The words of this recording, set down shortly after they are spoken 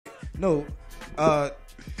No,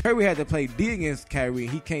 Curry had to play D against Kyrie.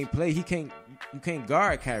 He can't play. You can't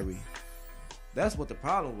guard Kyrie. That's what the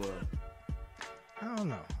problem was. I don't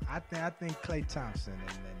know. I think Klay Thompson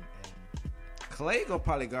and Klay gonna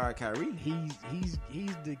probably guard Kyrie. He's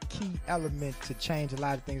the key element to change a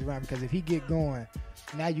lot of things around, because if he get going,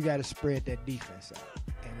 now you got to spread that defense out.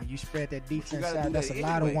 And when you spread that defense out, that's a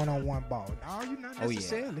lot of one-on-one ball. No, you not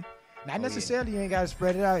necessarily. Not necessarily. You ain't got to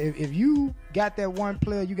spread it out. If you got that one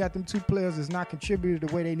player, you got them two players that's not contributed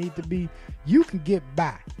the way they need to be, you can get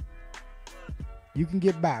by. You can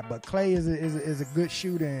get by. But Klay is a good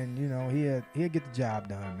shooter, and you know he'll get the job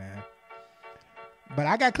done, man. But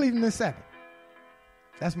I got Cleveland in 7.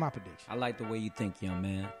 That's my prediction. I like the way you think, young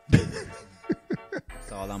man.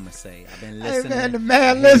 That's all I'm going to say. I've been listening. Hey, man, the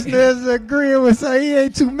man listeners agreeing with say he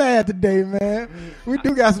ain't too mad today, man. We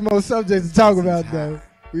do got some more subjects to talk about, though.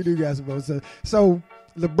 We do got some more subjects. So,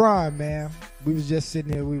 LeBron, man, we was just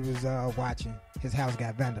sitting here. We was watching. His house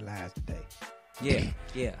got vandalized today.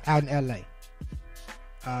 Yeah. Out in L.A.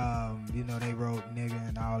 You know, they wrote nigga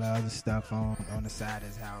and all the other stuff on the side of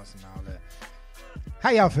his house and all that.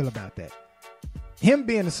 How y'all feel about that? Him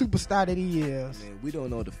being the superstar that he is. Man, we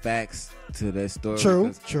don't know the facts to that story.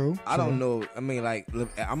 True. I don't know. I mean, like,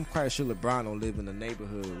 I'm quite sure LeBron don't live in a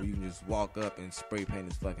neighborhood where you can just walk up and spray paint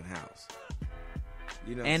his fucking house.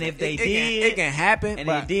 You know, and if they did, it can happen. And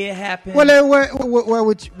it did happen. Well,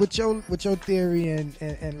 with your theory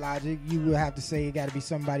and logic, you would have to say it got to be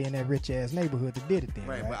somebody in that rich ass neighborhood that did it. Then,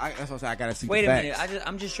 right? But that's what I say. I gotta see. Wait the a facts. minute.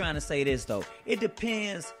 I'm just trying to say this though. It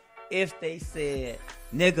depends if they said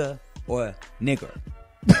nigga or nigger.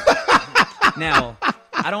 Now,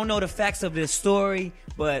 I don't know the facts of this story,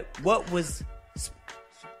 but what was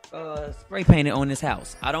spray painted on this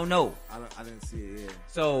house? I don't know. I didn't see it yet.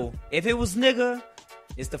 So if it was nigga,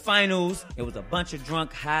 it's the finals. It was a bunch of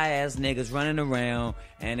drunk, high-ass niggas running around,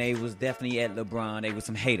 and they was definitely at LeBron. They was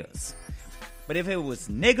some haters. But if it was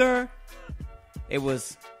nigger, it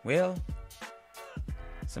was, well,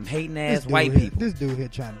 some hating-ass white people. This dude here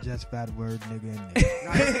trying to justify the word nigga and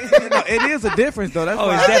nigga. No, it is a difference, though. That's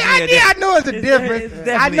it's definitely a difference. I know it's a difference.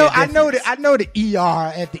 I know the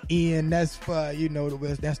ER at the end. That's for, you know,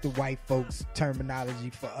 that's the white folks terminology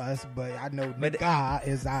for us. But I know nigga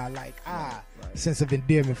is our sense of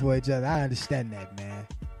endearment for each other. I understand that, man.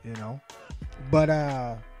 You know, but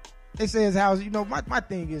it says how, you know, my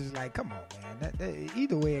thing is like, come on, man. That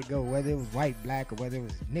either way it go, whether it was white, black, or whether it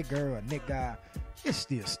was nigger or nigga, it's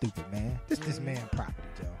still stupid, man. This man property,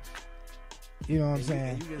 Joe. You know what I'm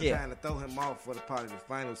saying? You just trying to throw him off for the part of the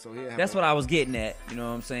finals, so that's what I was getting at. You know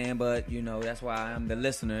what I'm saying? But you know, that's why I'm the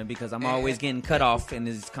listener, because I'm always getting cut off in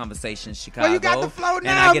these conversations, Chicago. Well, you got the flow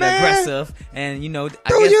now, and I get aggressive, and you know, I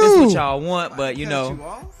guess that's what y'all want, but you know,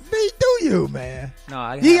 do you, man?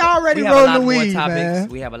 No, he already rolling the weed, man.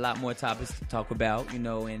 We have a lot more topics to talk about, you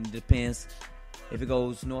know, and it depends if it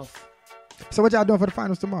goes north. So what y'all doing for the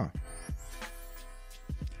finals tomorrow?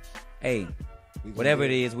 Hey, whatever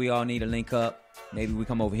it is, we all need to link up. Maybe we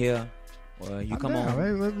come over here, or you come on.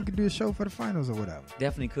 Right? We could do a show for the finals or whatever.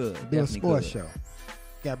 Definitely could. Do a sports show.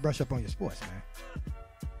 Got to brush up on your sports,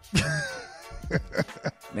 man.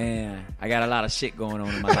 Man, I got a lot of shit going on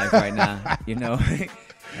in my life right now, you know.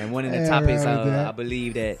 And one of the topics, I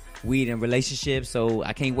believe that weed and relationships, so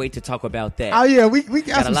I can't wait to talk about that. Oh yeah, we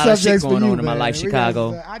got some a lot of shit going on in man. my life,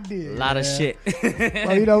 Chicago. I did a lot of shit.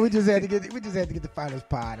 Well, you know, we just had to get the finals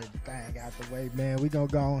part of the thing out the way, man. We gonna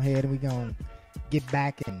go ahead and we gonna get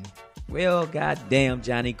back and. Well, goddamn,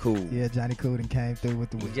 Johnny Cool. Yeah, Johnny Cool done came through with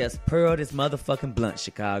the weed. We just pearled this motherfucking blunt,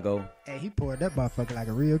 Chicago. Hey, he poured that motherfucker like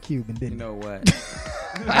a real Cuban, didn't he? You know what?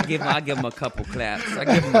 I give him a couple claps. I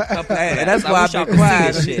give him a couple claps. And that's why I've been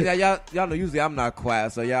quiet. Shit. Y'all know usually I'm not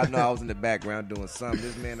quiet, so y'all know I was in the background doing something.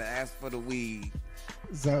 This man asked for the weed.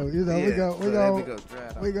 So, you know, we gonna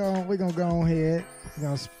go ahead. We're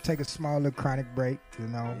gonna take a small little chronic break, you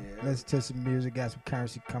know. Listen to some music, got some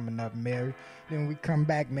currency coming up, Mary. Then when we come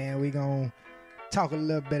back, man, we gonna talk a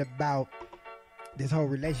little bit about this whole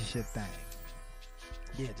relationship thing.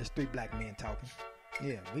 Yeah, just 3 black men talking.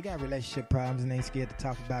 Yeah, we got relationship problems and ain't scared to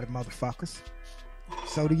talk about it, motherfuckers.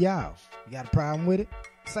 So do y'all. You got a problem with it?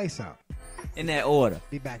 Say something. In that order.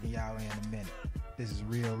 Be back in y'all in a minute. This is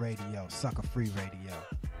Real Radio, Sucker Free Radio.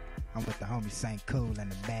 I'm with the homie St. Cool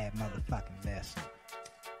and the bad motherfucking lesson.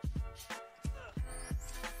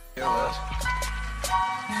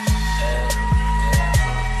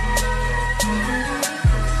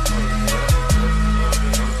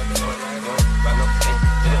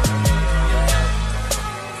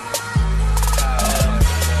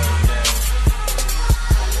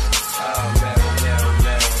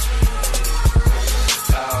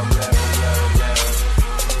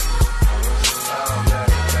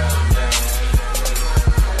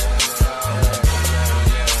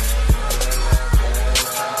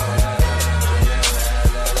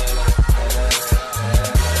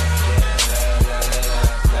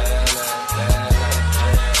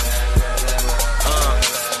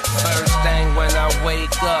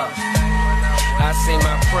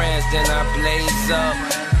 prayers, then I blaze up.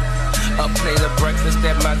 A plate of breakfast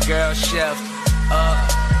that my girl chef up.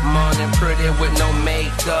 Morning pretty with no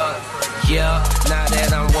makeup. Yeah, now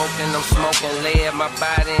that I'm woken, I'm smoking lead, my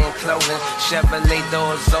body in clothing. Chevrolet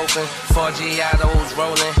doors open, 4 Giottos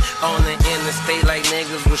rolling. On the interstate like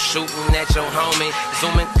niggas was shooting at your homie.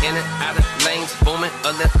 Zooming in and out of lanes, booming.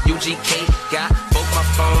 A little UGK, got both my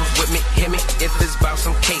phones with me. Hit me if it's about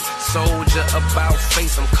some cake. Soldier about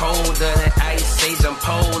face, I'm colder than ice age. I'm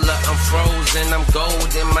polar, I'm frozen, I'm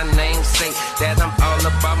golden. My namesake that I'm all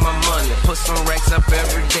about my money. Put some racks up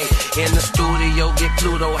every day. In the studio, get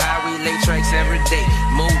Pluto, how we lay tracks every day.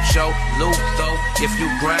 Mucho, Luto, if you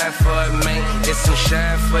grind for it, man, it's some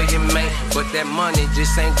shine for you, man. But that money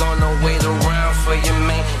just ain't gonna wait around for you,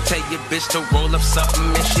 man. Tell your bitch to roll up something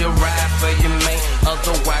and she'll ride for you, man.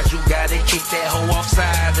 Otherwise, you gotta kick that hoe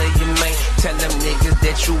offside of you, man. Tell them niggas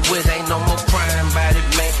that you with ain't no more crime about it,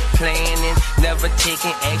 man. Planning, never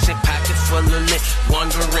taking action, pocket full of lit.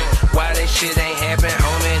 Wondering why that shit ain't happen,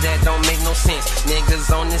 homie, that don't make no sense.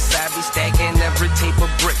 Niggas on this side be stacking every tape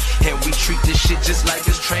of brick. And we treat this shit just like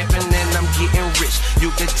it's trapping and I'm getting rich.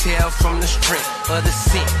 You can tell from the strength of the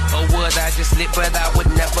scent or what I just lit, but I would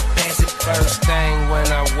never pass it. First thing when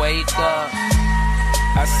I wake up,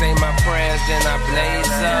 I say my prayers, then I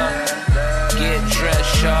blaze up. Get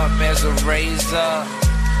dressed sharp as a razor.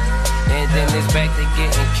 And then it's back to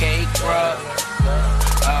getting cake, bruh.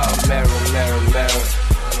 Oh, Mary, Mary, Mary.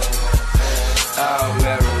 Oh,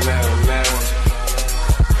 Mary, Mary, Mary.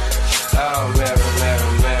 Oh, Mary,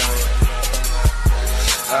 Mary, Mary.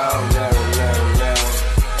 Oh, Mary, Mary, Mary.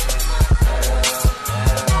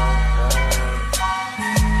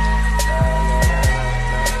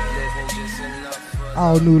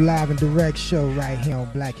 All new live and direct show right here on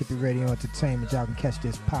Blaq Hippie Radio Entertainment. Y'all can catch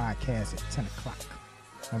this podcast at 10 o'clock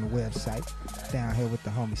on the website. Down here with the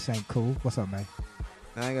homie Saint Cool. What's up, man?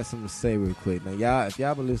 I got something to say real quick. Now, y'all, if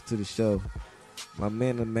y'all been listening to the show, my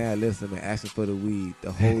man, the man, listening and asking for the weed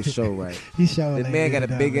the whole show, right? The man got a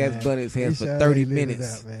big ass blunt in his hands for 30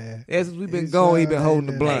 minutes. Ever since we've been going, he been holding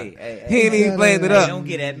the blunt. He ain't even playing it up. Don't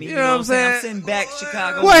get at me. You know what I'm saying? I'm sitting back,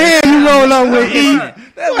 Chicago. What hand you roll up with, E?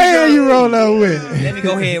 What hand you roll up with? Let me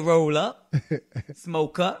go ahead and roll up.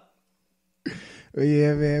 Smoke up. Well,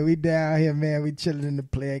 yeah, man, we down here, man. We chilling in the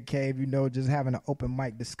Playa Cave, you know, just having an open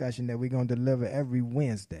mic discussion that we're going to deliver every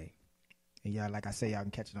Wednesday. And y'all, like I say, y'all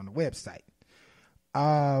can catch it on the website.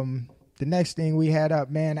 The next thing we had up,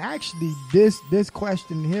 man, actually, this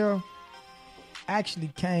question here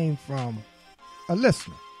actually came from a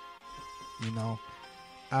listener, you know.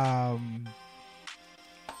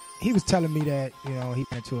 He was telling me that, you know, he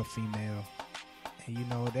went to a female. And, you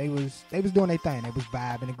know, they was doing their thing. They was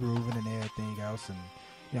vibing and grooving and everything else. And,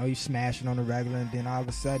 you know, he smashing on the regular. And then all of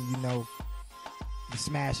a sudden, you know, the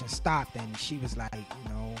smashing stopped. And she was like,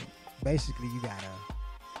 you know, basically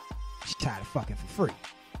she's tired of fucking for free.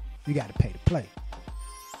 You got to pay to play.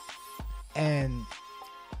 And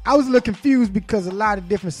I was a little confused because a lot of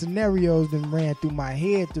different scenarios then ran through my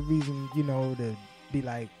head. The reason, you know, to be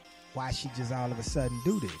like, why she just all of a sudden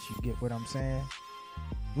do this? You get what I'm saying?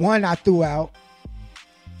 One I threw out.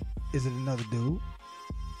 Is it another dude?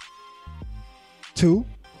 Two,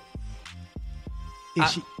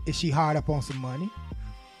 is she hard up on some money?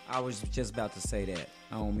 I was just about to say that.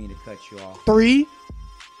 I don't mean to cut you off. Three,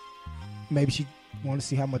 maybe she want to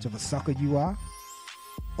see how much of a sucker you are.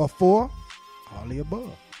 Or four, all the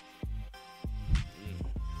above.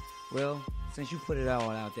 Well, since you put it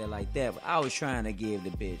all out there like that, I was trying to give the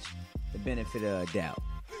bitch the benefit of a doubt.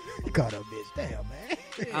 You called her a bitch. Damn, man.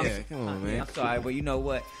 Yeah, come on, man. I'm sorry, but you know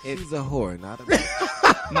what? She's a whore, not a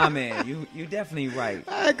bitch. My man, you definitely right.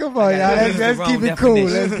 Right, come on, y'all. Let's keep it cool.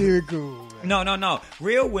 Let's keep it cool. Man. No.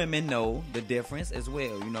 Real women know the difference as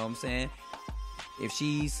well. You know what I'm saying? If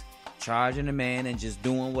she's charging a man and just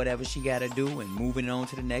doing whatever she got to do and moving on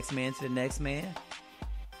to the next man,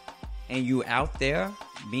 and you out there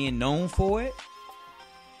being known for it,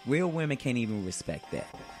 real women can't even respect that.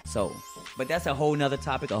 So, but that's a whole nother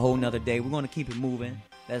topic, a whole nother day. We're going to keep it moving.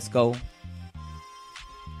 Let's go.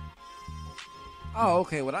 Oh,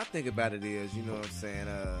 okay. What I think about it is, you know what I'm saying?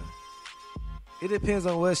 It depends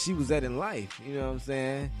on where she was at in life. You know what I'm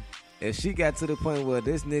saying? If she got to the point where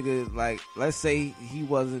this nigga, like, let's say he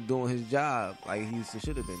wasn't doing his job like he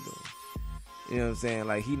should have been doing. You know what I'm saying?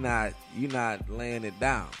 Like, you're not laying it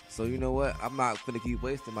down. So, you know what? I'm not going to keep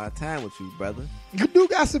wasting my time with you, brother. You do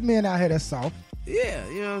got some men out here that's soft. Yeah,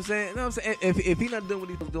 you know what I'm saying? You know what I'm saying? If he not doing what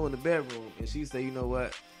he was doing in the bedroom, and she say, you know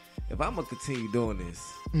what? If I'm going to continue doing this,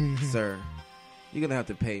 sir, you're going to have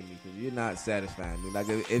to pay me because you're not satisfying me. Like,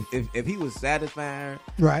 if he was satisfying her,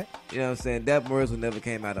 right? You know what I'm saying? That words would never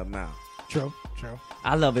came out of her mouth. True.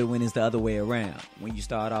 I love it when it's the other way around. When you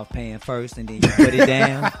start off paying first and then you put it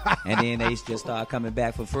down, and then they just start coming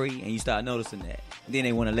back for free, and you start noticing that. Then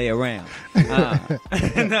they want to lay around.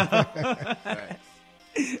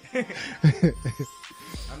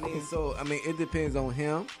 It depends on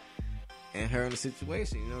him and her in the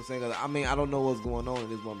situation. You know what I'm saying? 'Cause, I don't know what's going on in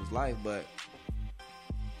this woman's life, but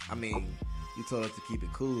you told us to keep it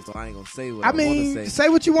cool, so I ain't gonna say what I want to say. Say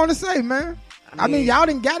what you want to say, man. Y'all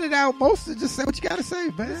done got it out. Most of just say what you gotta say,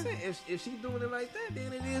 man. Listen, if she's doing it like that,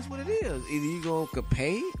 then it is what it is. Either you gonna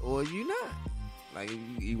pay or you not. Like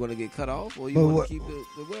you want to get cut off or you want to keep the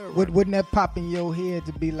wear around. Wouldn't that pop in your head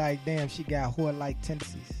to be like, damn, she got whore-like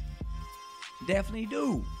tendencies? Definitely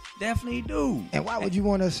do. And why would you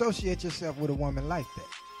want to associate yourself with a woman like that?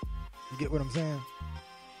 You get what I'm saying?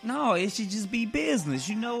 No, it should just be business.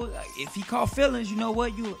 You know, if he caught feelings, you know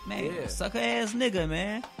what? Sucker ass nigga,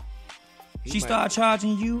 man. She start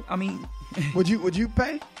charging you. Would you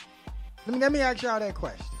pay? Let me ask y'all that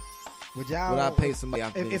question. Would I pay somebody?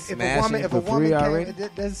 If a woman came,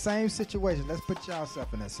 that's the same situation. Let's put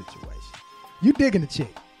y'allself in that situation. You digging the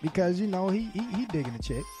chick because he digging the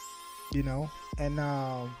chick, and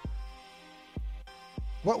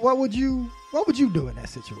what would you do in that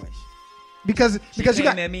situation? Because you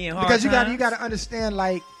got to understand,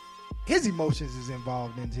 like, his emotions is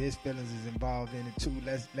involved in, his feelings is involved in it too.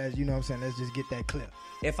 Let's you know what I'm saying. Let's just get that clear.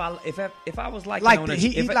 If I was liking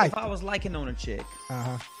if I was liking on a chick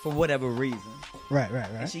for whatever reason, right,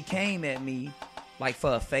 and she came at me like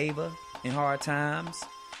for a favor in hard times,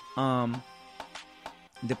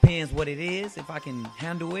 depends what it is. If I can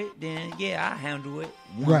handle it, then I handle it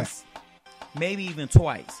once, maybe even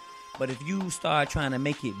twice. But if you start trying to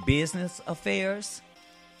make it business affairs,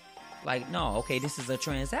 like, no, okay, this is a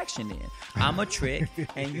transaction then. I'm a trick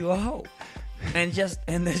and you a hoe. And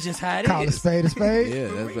that's just how it is. Call a spade a spade.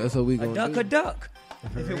 Yeah, that's what we gonna do. A duck.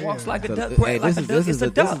 If it walks like a duck, this is a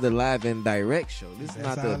duck. This is the live and direct show. This is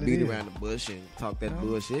not the beat around the bush and talk that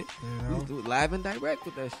bullshit. We do live and direct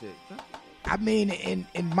with that shit.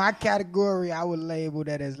 In my category, I would label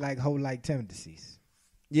that as like hoe-like tendencies.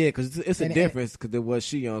 Yeah, because it's a difference because it was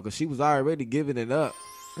she on, because she was already giving it up.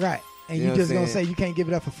 Right. And you just going to say you can't give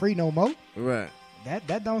it up for free no more? Right.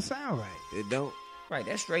 That don't sound right. It don't. Right,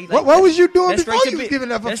 that's straight. What was you doing before you was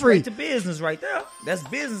giving it up for free? That's straight to business right there. That's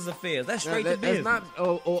business affairs. That's straight to business. Not,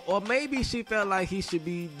 or maybe she felt like he should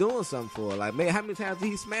be doing something for her. Like, how many times did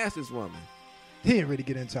he smash this woman? He didn't really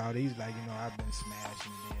get into all that. He's like, I've been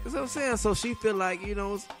smashing. That's what I'm saying. So she feel like,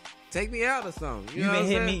 take me out or something. You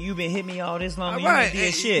been hitting me all this long. All and you ain't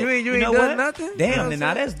did shit. You ain't done nothing. Damn,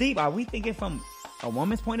 now that's deep. Are we thinking from a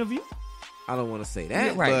woman's point of view? I don't want to say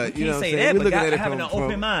that. Right. But, you can't say that, but having an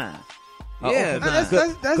open mind. Yeah, because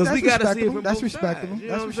we got to see it from that's both respectable. sides. You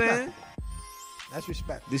know what I'm saying? That's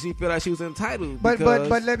respectable. Did she feel like she was entitled? But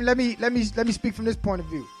let me speak from this point of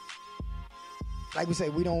view. Like we say,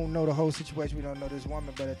 we don't know the whole situation. We don't know this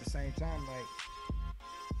woman, but at the same time,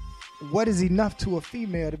 like, what is enough to a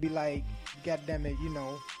female to be like, God damn it,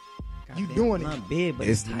 you doing it? Big, but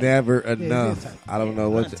it's never enough. I don't know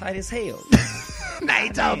what. Tight as hell. Now he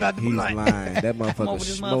talking about the He's blunt. lying. That motherfucker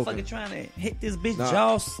this smoking. motherfucker trying to hit this bitch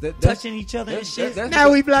jaws, touching each other and shit.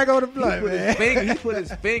 Now we black on the blunt, man. He put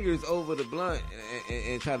his fingers over the blunt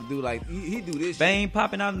and try to do like he do this. Vein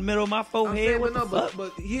popping out in the middle of my forehead.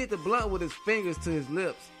 But he hit the blunt with his fingers to his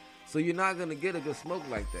lips, so you're not gonna get a good smoke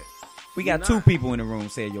like that. We got two people in the room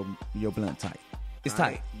saying your blunt tight. It's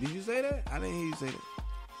tight. Did you say that? I didn't hear you say that.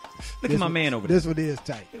 Look at my man over there. This one is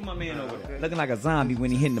tight. Look at my man over there. Looking like a zombie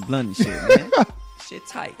when he hitting the blunt and shit, man. Shit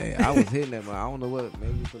tight. Hey, I was hitting that, man. I don't know what.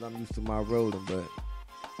 Maybe because I'm used to my rolling, but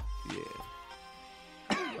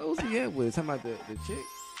yeah. What was he at with? Talking about the chick?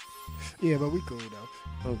 Yeah, but we cool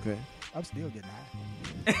though. Okay. I'm still getting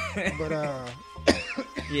high. But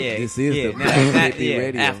yeah, this is the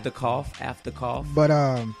radio. After cough. But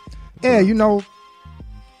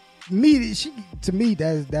to me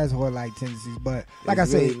that's whore-like tendencies. But like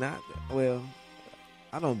it's I really said, not. Well,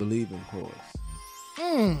 I don't believe in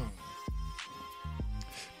whores.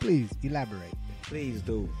 Please elaborate. Please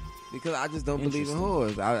do. Because I just don't believe in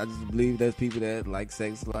whores. I just believe there's people that like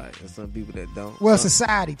sex a lot and some people that don't. Well,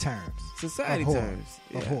 society terms. Society terms.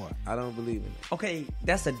 A whore. I don't believe in it. Okay,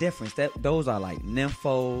 that's a difference. Those are like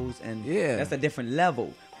nymphos, and that's a different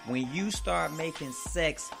level. When you start making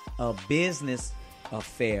sex a business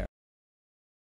affair,